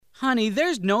Honey,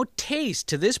 there's no taste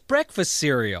to this breakfast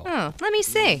cereal. Let me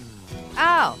see.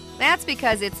 Oh, that's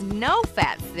because it's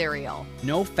no-fat cereal.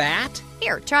 No fat?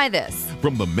 Here, try this.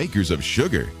 From the makers of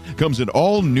Sugar comes an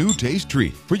all-new taste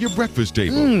treat for your breakfast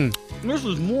table. This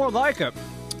is more like it.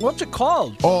 What's it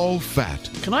called? All fat.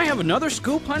 Can I have another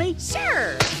scoop, honey?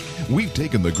 Sure. We've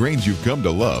taken the grains you've come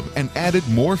to love and added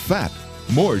more fat,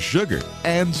 more sugar,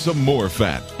 and some more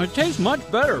fat. It tastes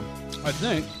much better, I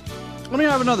think. Let me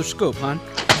have another scoop, hon.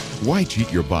 Why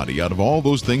cheat your body out of all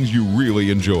those things you really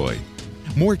enjoy?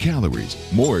 More calories,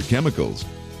 more chemicals,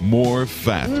 more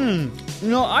fat.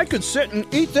 I could sit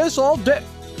and eat this all day.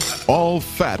 All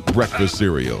fat breakfast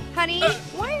cereal. Honey,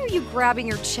 why are you grabbing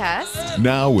your chest?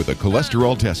 Now with a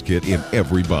cholesterol test kit in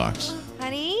every box.